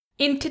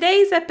In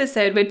today's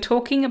episode, we're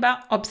talking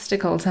about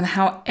obstacles and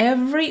how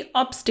every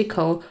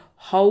obstacle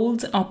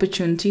holds an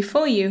opportunity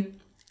for you.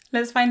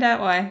 Let's find out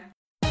why.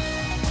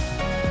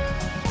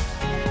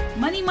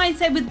 Money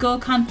Mindset with Gul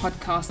Khan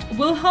podcast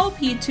will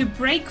help you to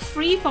break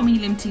free from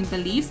your limiting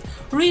beliefs,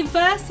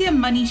 reverse your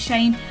money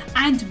shame,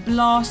 and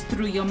blast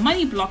through your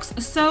money blocks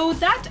so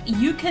that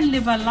you can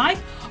live a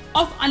life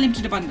of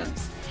unlimited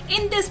abundance.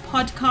 In this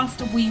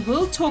podcast, we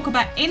will talk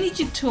about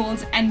energy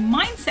tools and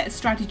mindset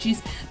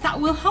strategies that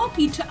will help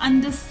you to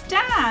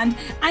understand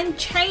and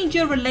change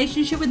your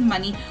relationship with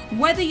money,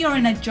 whether you're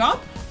in a job,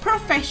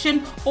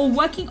 profession, or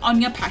working on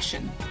your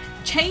passion.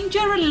 Change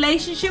your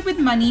relationship with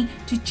money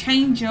to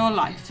change your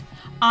life.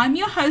 I'm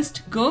your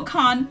host, Gul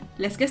Khan.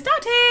 Let's get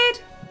started.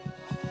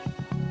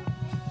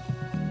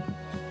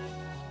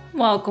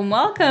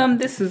 Welcome.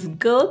 This is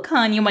Gul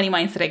Khan, your money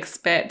mindset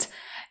expert.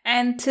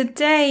 And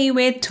today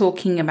we're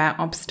talking about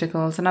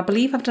obstacles. And I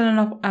believe I've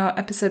done an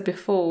episode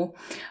before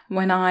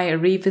when I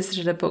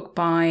revisited a book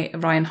by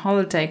Ryan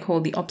Holiday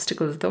called The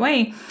Obstacle is the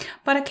Way.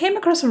 But I came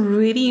across a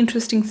really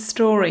interesting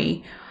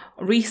story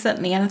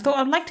recently and I thought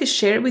I'd like to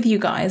share it with you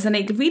guys. And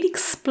it really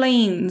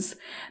explains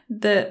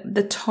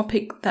the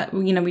topic that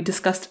we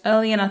discussed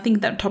earlier. And I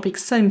think that topic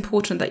is so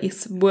important that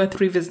it's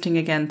worth revisiting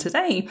again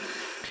today.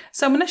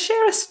 So I'm going to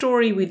share a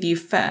story with you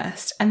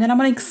first, and then I'm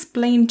going to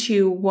explain to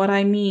you what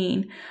I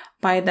mean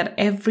by that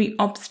every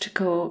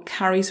obstacle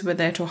carries with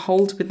it or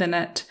holds within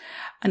it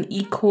an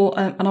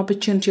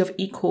opportunity of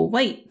equal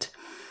weight.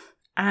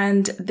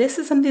 And this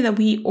is something that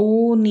we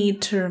all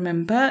need to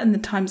remember in the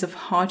times of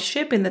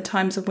hardship, in the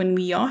times of when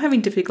we are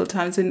having difficult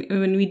times, and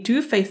when we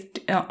do face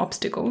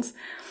obstacles.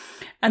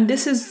 And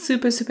this is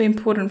super, super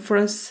important for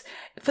us,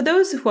 for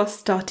those who are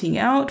starting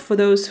out, for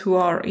those who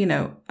are,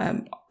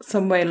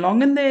 somewhere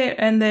along in their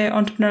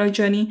entrepreneurial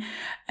journey,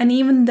 and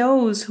even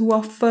those who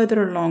are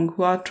further along,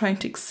 who are trying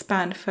to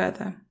expand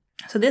further.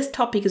 So this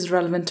topic is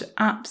relevant to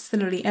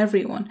absolutely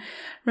everyone.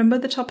 Remember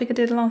the topic I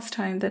did last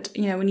time that,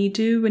 when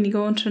you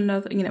go on to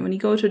another, when you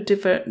go to a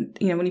different,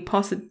 when you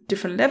pass a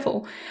different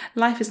level,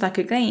 life is like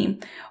a game.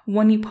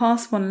 When you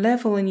pass one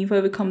level and you've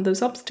overcome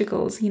those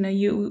obstacles,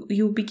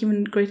 you'll be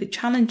given greater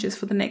challenges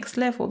for the next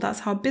level.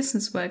 That's how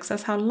business works.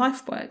 That's how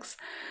life works.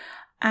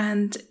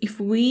 And if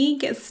we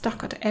get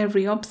stuck at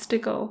every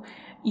obstacle,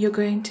 you're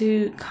going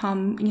to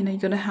you're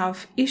going to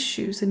have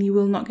issues and you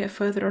will not get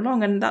further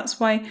along. And that's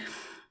why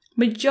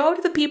majority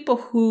of the people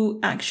who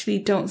actually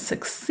don't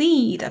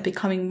succeed at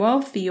becoming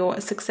wealthy or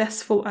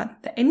successful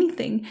at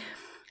anything,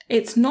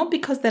 it's not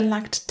because they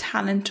lacked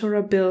talent or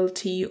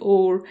ability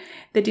or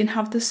they didn't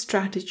have the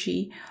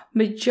strategy.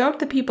 Majority of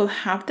the people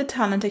have the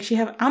talent, actually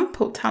have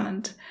ample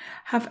talent,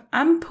 have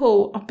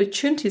ample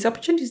opportunities.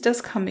 Opportunities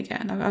does come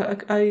again.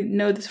 I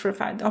know this for a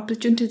fact.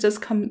 Opportunities does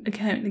come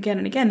again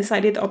and again. This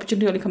idea that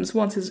opportunity only comes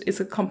once is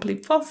a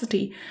complete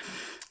falsity.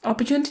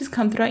 Opportunities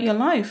come throughout your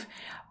life,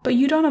 but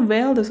you don't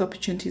avail those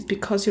opportunities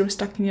because you're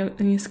stuck in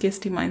your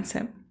scarcity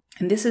mindset.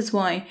 And this is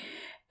why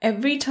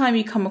every time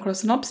you come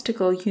across an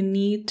obstacle, you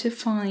need to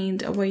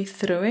find a way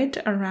through it,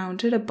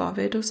 around it, above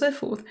it, or so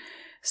forth,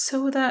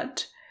 so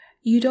that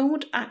you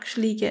don't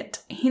actually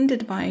get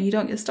hindered by it, you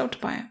don't get stopped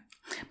by it.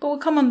 But we'll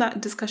come on that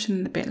discussion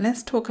in a bit.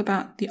 Let's talk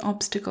about the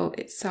obstacle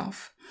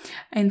itself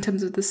in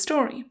terms of the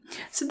story.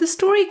 So the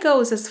story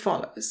goes as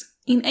follows.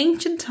 In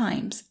ancient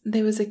times,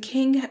 there was a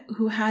king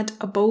who had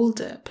a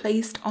boulder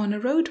placed on a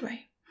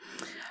roadway.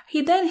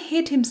 He then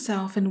hid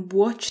himself and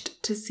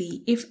watched to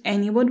see if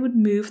anyone would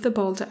move the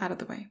boulder out of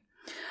the way.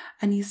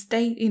 And he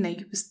stayed,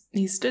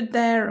 he stood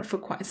there for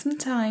quite some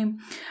time,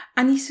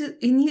 and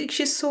he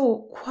actually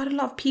saw quite a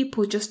lot of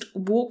people just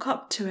walk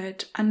up to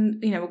it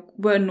and,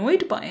 were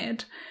annoyed by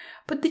it,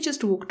 but they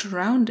just walked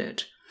around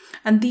it.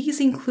 And these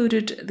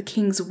included the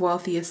king's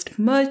wealthiest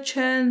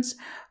merchants,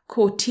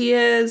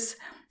 courtiers,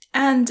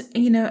 and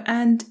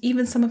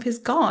even some of his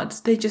guards.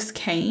 They just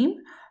came,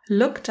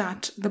 looked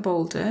at the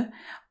boulder,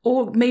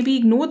 or maybe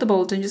ignored the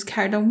boulder and just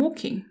carried on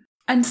walking.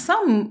 And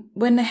some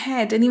went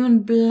ahead and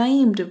even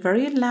blamed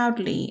very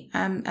loudly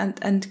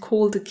and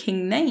called the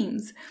king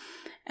names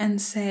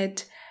and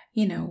said,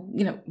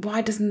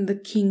 why doesn't the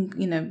king,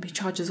 he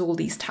charges all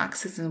these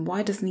taxes, and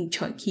why doesn't he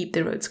keep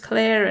the roads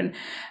clear, and,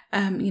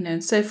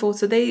 and so forth.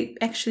 So they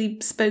actually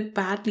spoke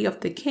badly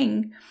of the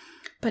king,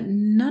 but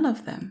none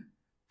of them,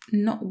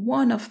 not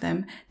one of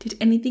them, did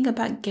anything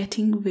about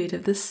getting rid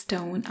of the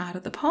stone out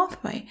of the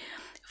pathway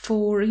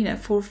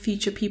for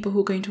future people who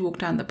are going to walk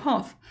down the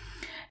path.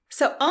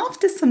 So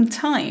after some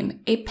time,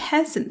 a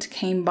peasant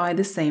came by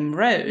the same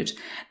road.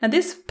 Now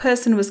this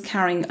person was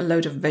carrying a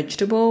load of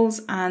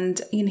vegetables,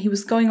 and he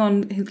was going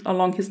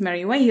along his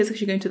merry way. He was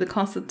actually going to the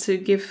castle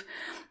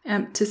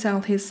to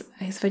sell his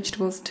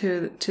vegetables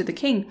to the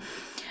king.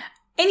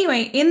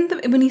 Anyway,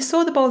 when he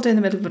saw the boulder in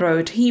the middle of the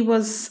road, he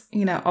was,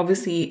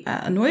 obviously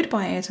annoyed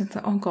by it and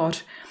thought, oh God.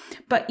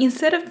 But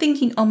instead of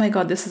thinking, oh my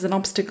God, this is an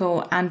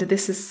obstacle and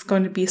this is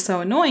going to be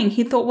so annoying,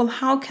 he thought, well,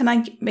 how can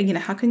I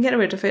get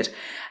rid of it?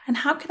 And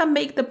how can I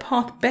make the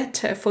path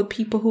better for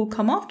people who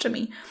come after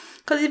me?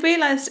 because he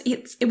realized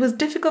it was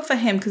difficult for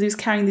him because he was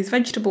carrying these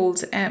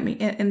vegetables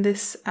in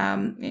this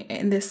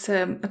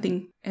I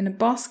think in a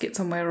basket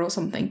somewhere or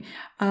something,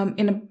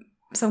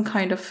 some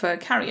kind of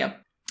carrier.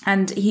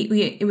 And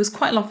it was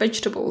quite a lot of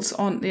vegetables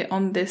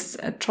on this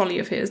trolley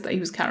of his that he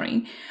was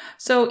carrying,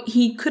 so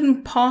he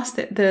couldn't pass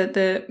it.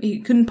 He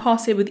couldn't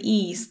pass it with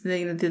ease.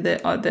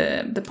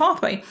 The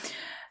pathway.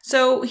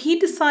 So he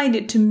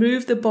decided to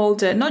move the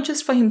boulder not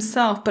just for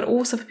himself but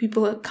also for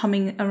people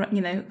coming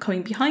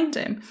behind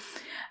him.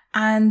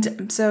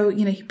 And so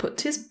he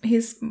put his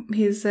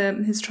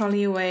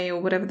trolley away,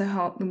 or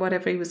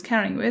whatever he was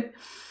carrying with,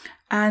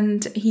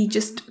 and he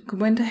just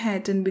went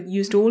ahead and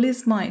used all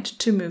his might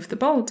to move the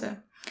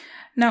boulder.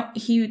 Now,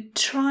 he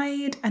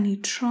tried, and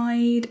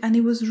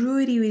it was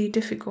really, really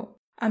difficult.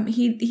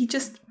 He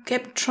just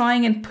kept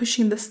trying and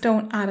pushing the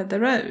stone out of the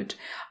road.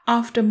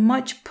 After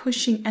much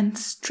pushing and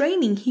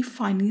straining, he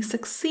finally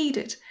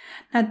succeeded.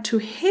 Now, to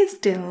his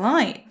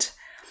delight,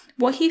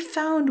 what he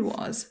found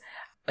was,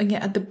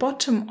 at the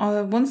bottom,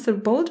 once the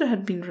boulder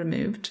had been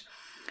removed,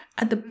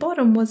 at the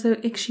bottom was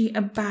actually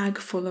a bag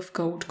full of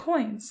gold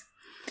coins.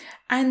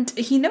 And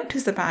he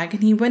noticed the bag,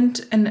 and he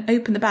went and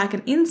opened the bag,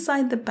 and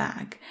inside the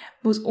bag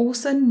was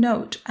also a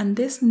note, and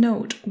this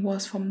note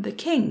was from the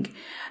king.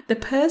 The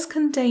purse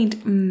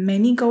contained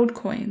many gold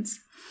coins,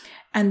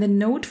 and the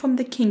note from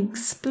the king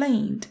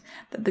explained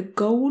that the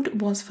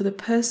gold was for the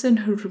person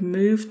who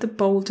removed the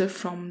boulder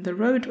from the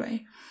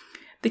roadway.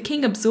 The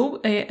king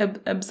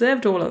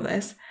observed all of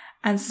this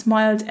and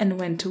smiled and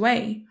went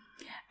away.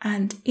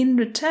 And in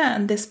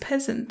return, this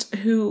peasant,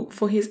 who,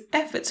 for his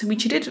efforts,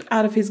 which he did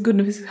out of his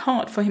goodness of his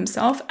heart for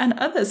himself and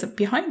others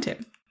behind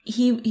him,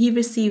 he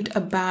received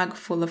a bag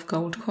full of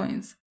gold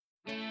coins.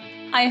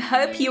 I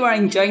hope you are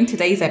enjoying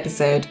today's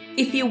episode.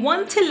 If you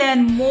want to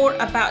learn more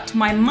about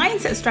my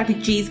mindset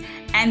strategies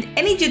and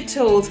energy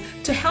tools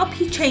to help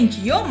you change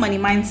your money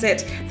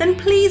mindset, then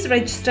please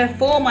register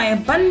for my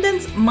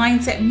Abundance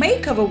Mindset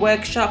Makeover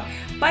Workshop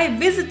by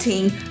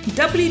visiting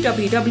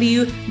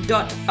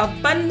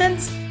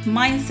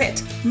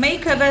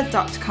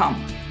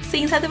www.abundancemindsetmakeover.com. See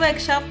you inside the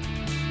workshop.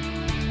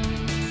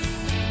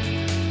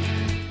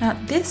 Now,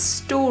 this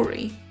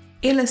story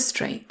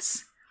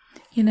illustrates,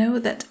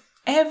 that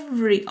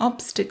every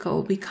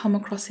obstacle we come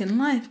across in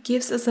life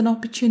gives us an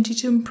opportunity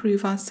to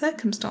improve our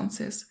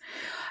circumstances.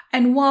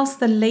 And whilst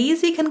the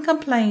lazy can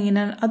complain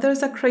and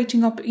others are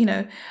creating up,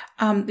 they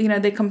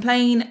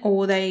complain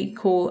or they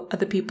call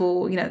other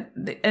people,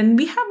 and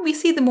we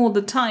see them all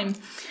the time.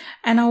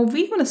 And I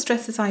really want to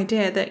stress this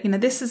idea that,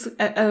 this is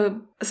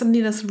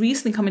something that's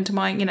recently come into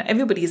my,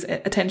 everybody's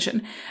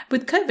attention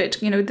with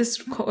COVID.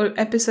 This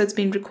episode's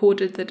been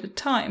recorded at a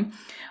time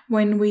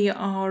when we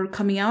are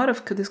coming out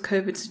of this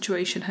COVID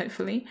situation,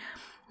 hopefully.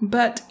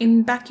 But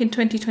back in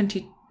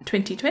 2020,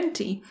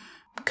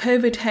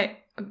 COVID hit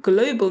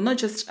global, not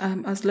just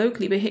us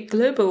locally, but hit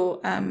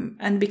global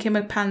and became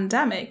a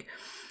pandemic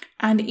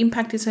and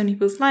impacted so many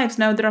people's lives.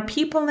 Now, there are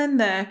people in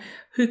there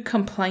who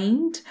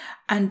complained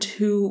and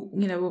who,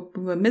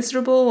 were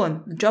miserable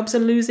and jobs are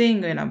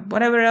losing,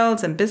 whatever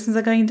else, and business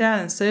are going down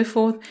and so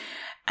forth.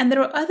 And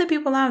there are other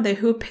people out there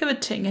who are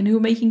pivoting and who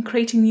are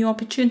creating new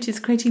opportunities,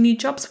 creating new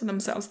jobs for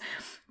themselves.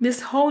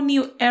 This whole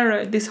new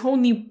era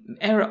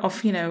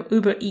of,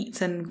 Uber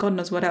Eats and God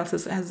knows what else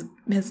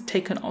has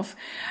taken off.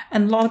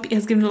 And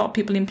has given a lot of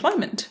people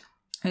employment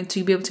and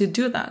to be able to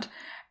do that.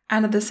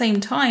 And at the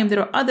same time, there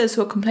are others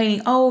who are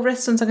complaining,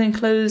 restaurants are getting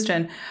closed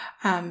and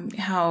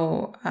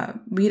how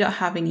we don't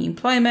have any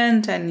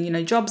employment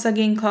and, jobs are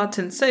getting cut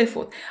and so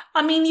forth.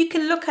 I mean, you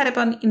can look at it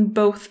in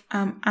both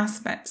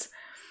aspects.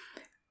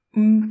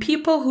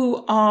 People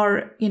who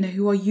are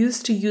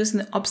used to using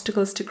the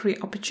obstacles to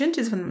create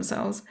opportunities for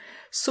themselves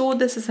saw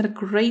this as a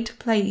great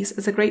place,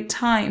 as a great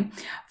time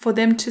for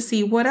them to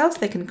see what else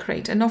they can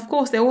create. And of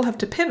course, they all have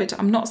to pivot.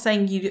 I'm not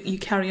saying you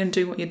carry on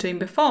doing what you're doing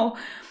before.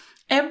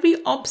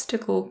 Every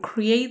obstacle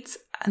creates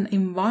an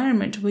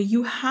environment where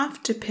you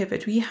have to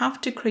pivot, where you have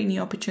to create new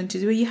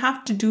opportunities, where you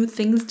have to do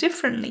things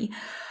differently.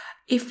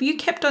 If you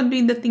kept on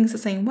doing the things the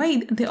same way,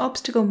 the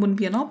obstacle wouldn't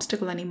be an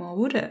obstacle anymore,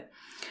 would it?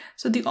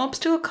 So the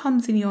obstacle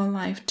comes in your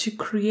life to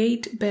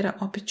create better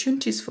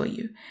opportunities for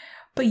you.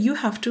 But you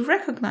have to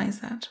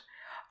recognize that.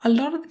 A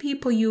lot of the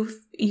people you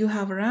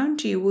have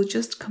around you will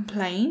just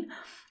complain,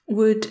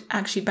 would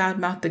actually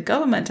badmouth the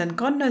government, and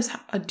God knows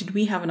did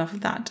we have enough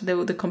of that. They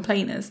were the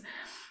complainers.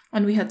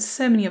 And we had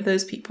so many of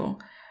those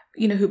people,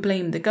 who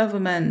blamed the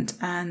government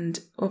and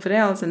whatever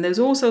else. And there's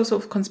also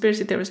sort of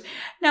conspiracy theories.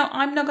 Now,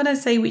 I'm not going to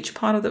say which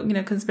part of the,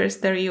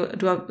 conspiracy theory,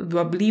 do I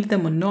believe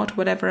them or not,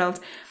 whatever else.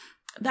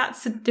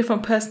 That's a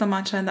different personal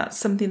matter, and that's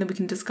something that we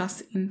can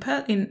discuss in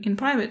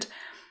private.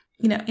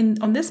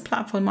 On this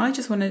platform, I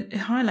just want to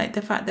highlight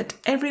the fact that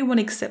everyone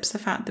accepts the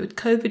fact that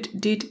COVID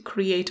did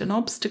create an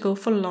obstacle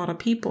for a lot of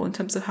people in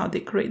terms of how they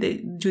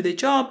do their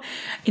job,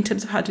 in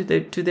terms of how do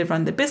they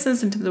run their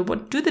business, in terms of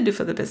what do they do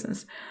for the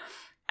business.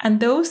 And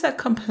those that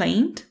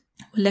complained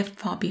were left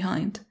far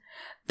behind.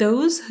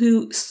 those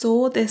who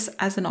saw this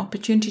as an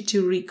opportunity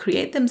to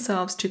recreate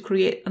themselves, to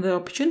create other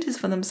opportunities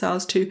for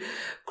themselves, to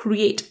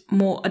create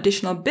more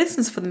additional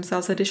business for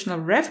themselves, additional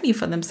revenue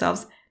for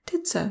themselves,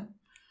 did so.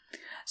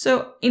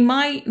 So in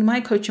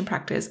my coaching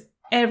practice,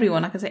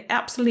 everyone, I can say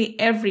absolutely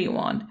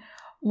everyone,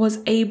 was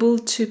able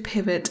to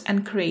pivot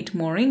and create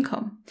more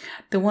income.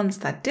 The ones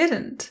that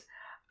didn't,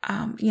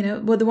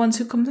 were the ones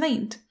who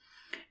complained.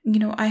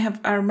 I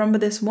remember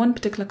this one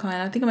particular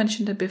client, I think I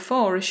mentioned it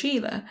before,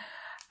 Rashila.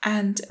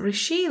 And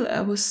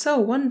Rashila was so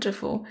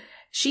wonderful.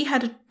 She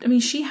had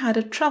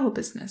a travel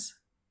business.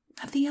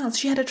 Nothing else.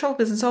 She had a travel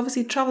business.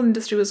 Obviously, travel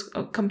industry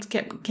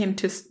came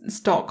to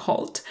stock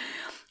halt.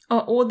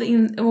 All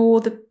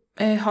the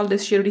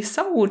holidays she already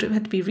sold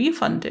had to be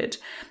refunded,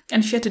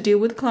 and she had to deal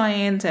with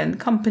clients and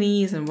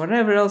companies and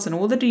whatever else, and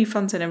all the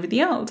refunds and everything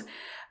else.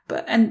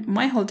 And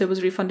my holiday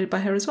was refunded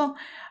by her as well.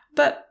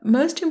 But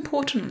most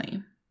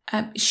importantly,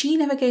 she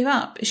never gave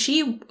up.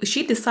 She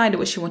decided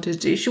what she wanted to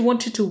do. She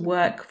wanted to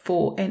work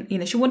for, and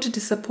she wanted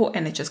to support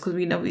NHS, because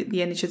we know the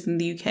NHS in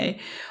the UK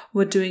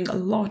were doing a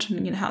lot,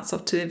 and hats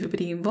off to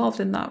everybody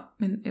involved in that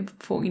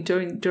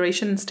during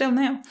duration and still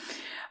now.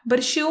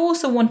 But she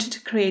also wanted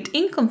to create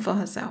income for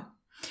herself.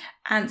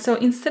 And so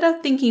instead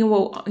of thinking,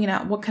 well,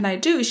 what can I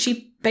do?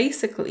 She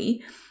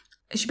basically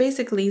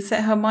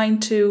set her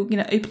mind to,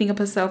 opening up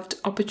herself to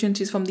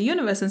opportunities from the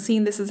universe and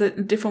seeing this as a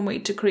different way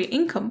to create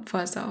income for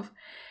herself.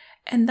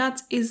 And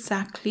that's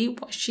exactly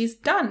what she's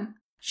done.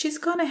 She's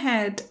gone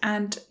ahead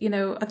and,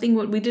 I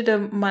think we did a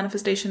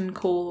manifestation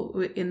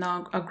call in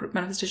our group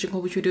manifestation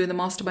call, which we do in the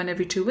mastermind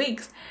every 2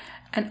 weeks.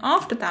 And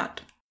after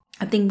that,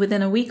 I think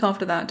within a week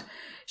after that,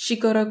 she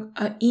got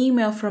an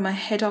email from her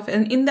head office.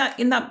 And in that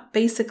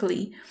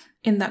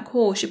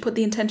call, she put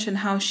the intention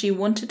how she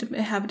wanted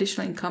to have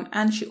additional income,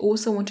 and she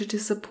also wanted to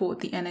support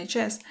the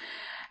NHS.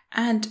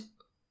 And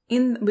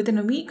within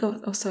a week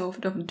or so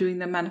of doing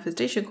the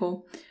manifestation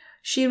call,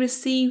 she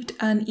received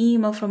an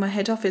email from her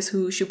head office,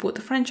 who she bought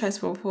the franchise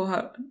for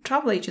her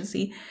travel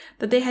agency,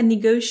 that they had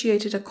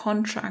negotiated a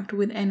contract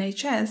with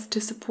NHS to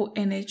support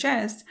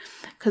NHS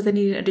because they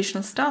needed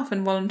additional staff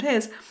and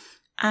volunteers.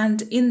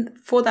 And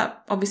for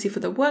that, obviously for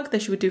the work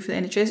that she would do for the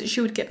NHS,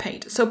 she would get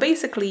paid. So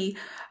basically,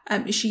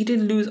 she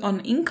didn't lose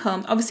on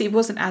income. Obviously, it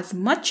wasn't as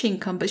much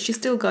income, but she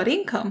still got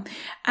income.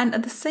 And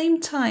at the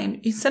same time,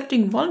 instead of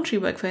doing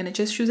voluntary work for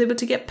NHS, she was able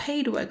to get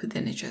paid work with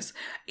the NHS.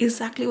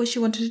 Exactly what she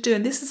wanted to do.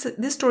 And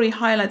this story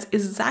highlights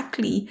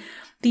exactly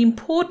the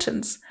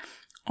importance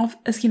of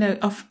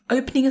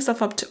opening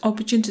yourself up to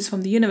opportunities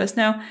from the universe.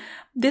 Now,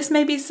 this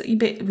may be a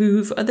bit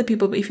woo for other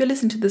people, but if you're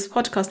listening to this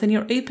podcast, then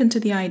you're open to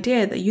the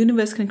idea that the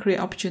universe can create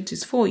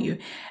opportunities for you.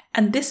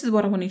 And this is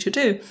what I want you to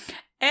do.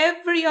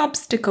 Every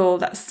obstacle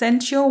that's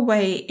sent your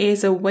way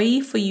is a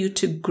way for you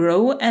to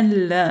grow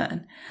and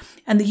learn.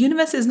 And the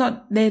universe is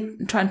not there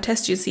trying to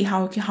test you, see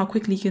how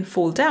quickly you can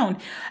fall down.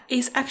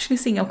 It's actually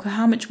saying, okay,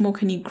 how much more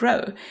can you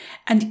grow?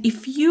 And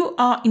if you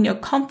are in your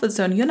comfort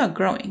zone, you're not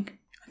growing.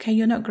 Okay,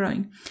 you're not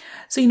growing.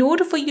 So in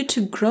order for you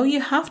to grow,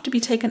 you have to be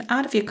taken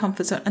out of your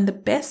comfort zone. And the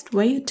best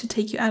way to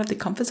take you out of the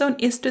comfort zone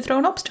is to throw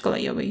an obstacle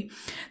at your way,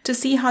 to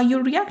see how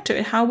you react to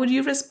it. How would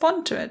you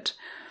respond to it?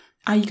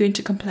 Are you going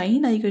to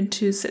complain? Are you going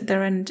to sit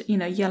there and,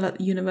 yell at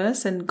the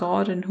universe and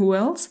God and who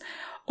else?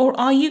 Or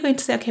are you going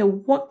to say, okay,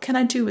 what can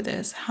I do with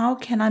this? How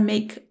can I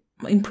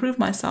improve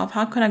myself?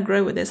 How can I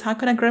grow with this? How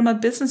can I grow my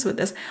business with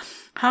this?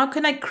 How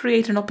can I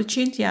create an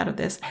opportunity out of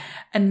this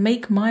and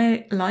make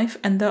my life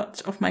and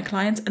that of my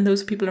clients and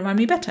those people around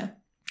me better?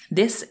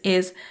 This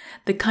is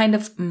the kind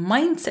of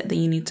mindset that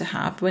you need to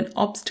have when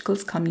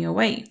obstacles come your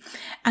way.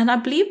 And I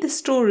believe this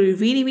story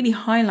really, really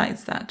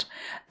highlights that.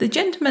 The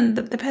gentleman,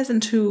 the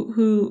peasant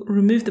who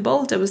removed the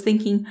boulder was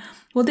thinking,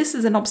 well, this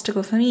is an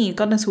obstacle for me.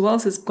 God knows who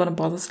else is going to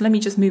bother. So let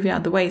me just move it out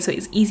of the way so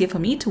it's easier for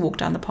me to walk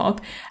down the path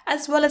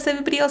as well as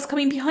everybody else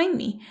coming behind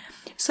me.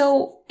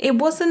 So it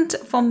wasn't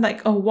from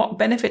what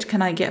benefit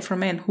can I get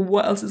from it?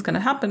 What else is going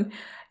to happen?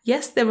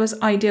 Yes, there was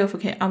idea of,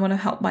 okay, I want to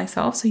help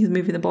myself. So he's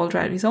moving the boulder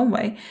out his own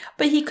way.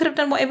 But he could have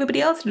done what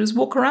everybody else did, was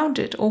walk around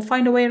it or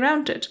find a way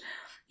around it.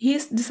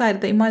 He's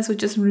decided that he might as well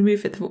just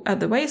remove it out of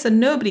the way so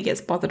nobody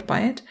gets bothered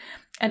by it.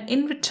 And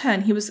in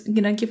return, he was,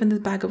 given this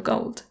bag of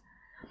gold.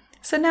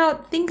 So now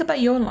think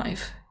about your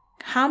life.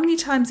 How many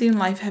times in your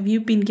life have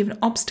you been given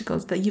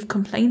obstacles that you've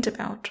complained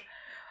about?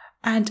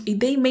 And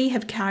they may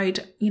have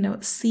carried,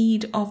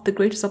 seed of the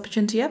greatest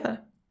opportunity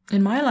ever.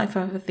 In my life,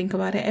 if I think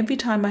about it, every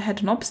time I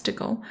had an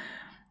obstacle,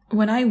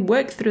 when I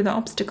worked through the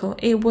obstacle,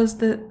 it was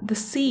the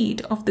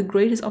seed of the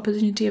greatest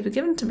opportunity ever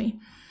given to me.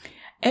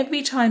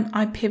 Every time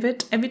I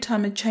pivot, every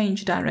time I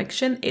change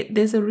direction,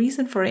 there's a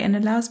reason for it and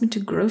allows me to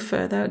grow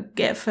further,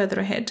 get further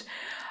ahead,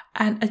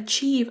 and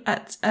achieve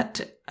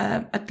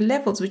at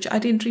levels which I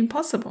didn't dream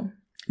possible.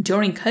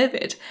 During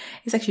COVID,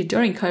 it's actually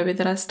during COVID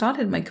that I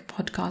started my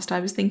podcast. I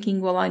was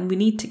thinking, well, we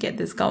need to get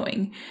this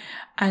going,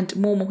 and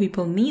more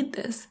people need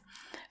this.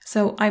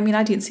 So, I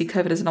didn't see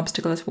COVID as an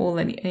obstacle at all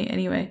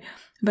anyway.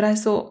 But I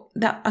saw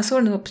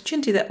an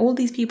opportunity that all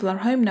these people are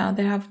home now.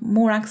 They have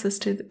more access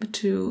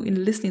to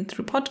listening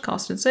through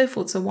podcasts and so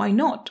forth. So why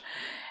not?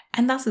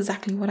 And that's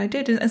exactly what I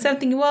did. Instead of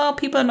thinking, well,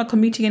 people are not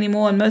commuting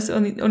anymore and most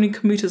only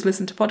commuters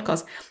listen to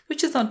podcasts,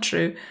 which is not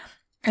true.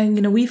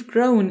 And, we've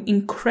grown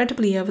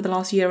incredibly over the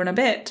last year and a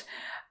bit.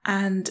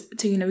 And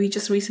we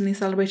just recently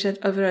celebrated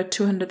over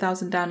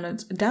 200,000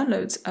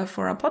 downloads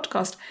for our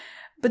podcast.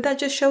 But that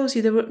just shows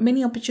you there were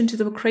many opportunities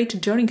that were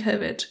created during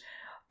COVID.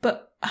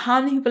 But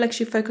how many people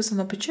actually focused on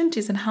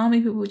opportunities, and how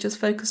many people were just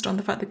focused on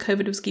the fact that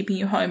COVID was keeping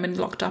you home and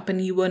locked up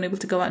and you weren't able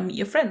to go out and meet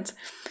your friends?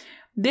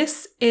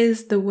 This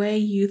is the way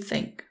you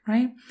think,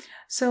 right?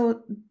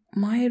 So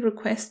my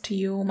request to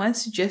you, or my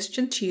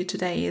suggestion to you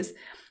today is,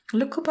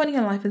 look upon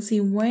your life and see,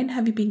 when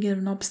have you been given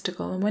an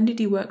obstacle, and when did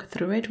you work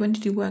through it? When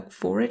did you work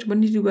for it?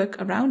 When did you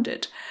work around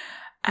it?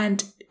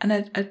 And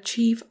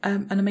achieve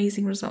an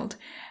amazing result?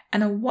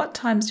 And at what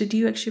times did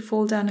you actually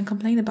fall down and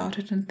complain about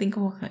it and think,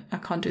 oh, I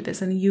can't do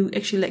this? And you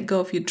actually let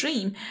go of your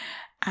dream.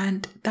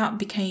 And that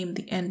became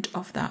the end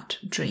of that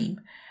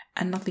dream.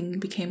 And nothing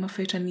became of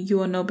it. And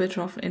you are no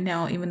better off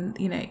now, even,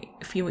 a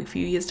few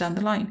years down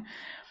the line.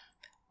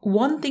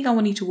 One thing I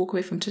want you to walk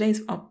away from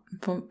today's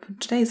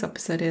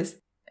episode is,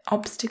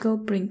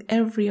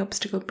 every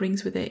obstacle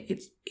brings with it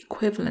its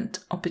equivalent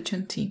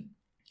opportunity.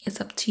 It's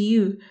up to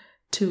you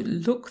to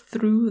look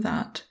through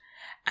that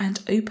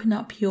and open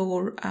up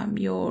your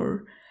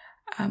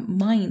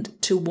mind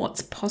to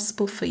what's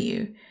possible for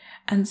you,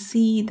 and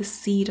see the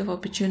seed of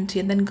opportunity,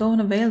 and then go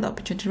and avail the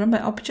opportunity.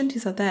 Remember,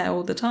 opportunities are there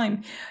all the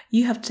time.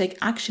 You have to take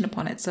action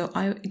upon it. So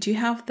do you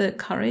have the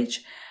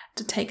courage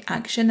to take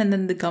action, and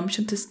then the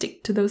gumption to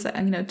stick to those,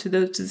 to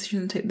those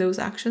decisions, take those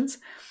actions?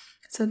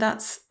 So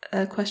that's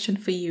a question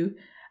for you.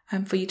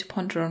 For you to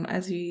ponder on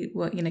as you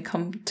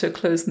come to a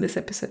close in this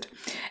episode.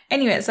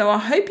 Anyway, so I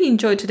hope you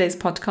enjoyed today's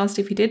podcast.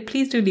 If you did,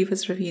 please do leave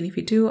us a review. And if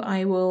you do,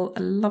 I will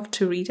love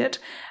to read it.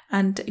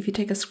 And if you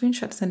take a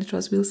screenshot, send it to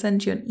us. We'll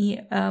send you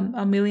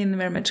a Million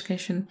Mirror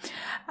Education.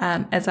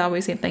 As I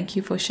always say, thank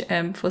you for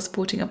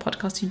supporting our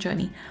podcasting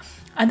journey.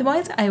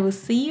 Otherwise, I will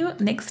see you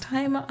next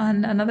time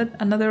on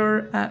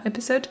another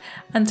episode.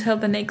 Until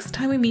the next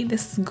time we meet,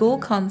 this is Gul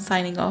Khan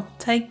signing off.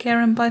 Take care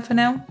and bye for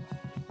now.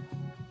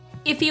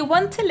 If you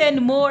want to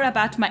learn more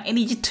about my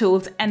energy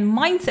tools and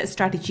mindset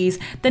strategies,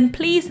 then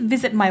please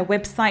visit my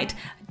website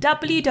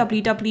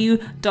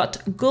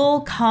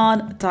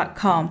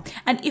www.gulkhan.com.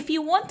 And if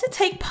you want to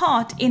take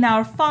part in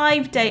our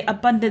 5-day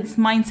abundance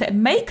mindset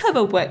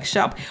makeover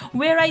workshop,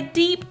 where I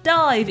deep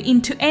dive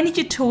into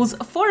energy tools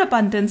for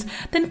abundance,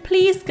 then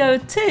please go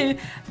to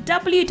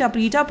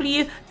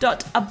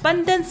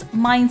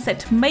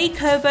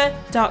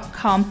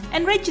www.abundancemindsetmakeover.com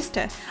and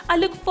register. I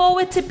look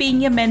forward to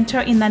being your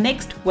mentor in the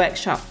next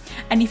workshop.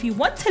 And if you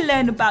want to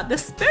learn about the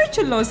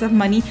spiritual laws of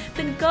money,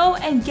 then go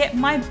and get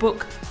my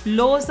book,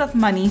 Laws of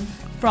Money,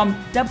 from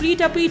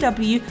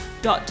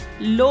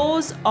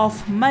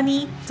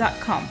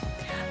www.lawsofmoney.com.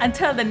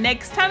 Until the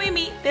next time we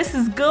meet, this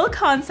is Gul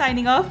Khan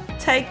signing off.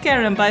 Take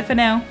care and bye for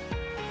now.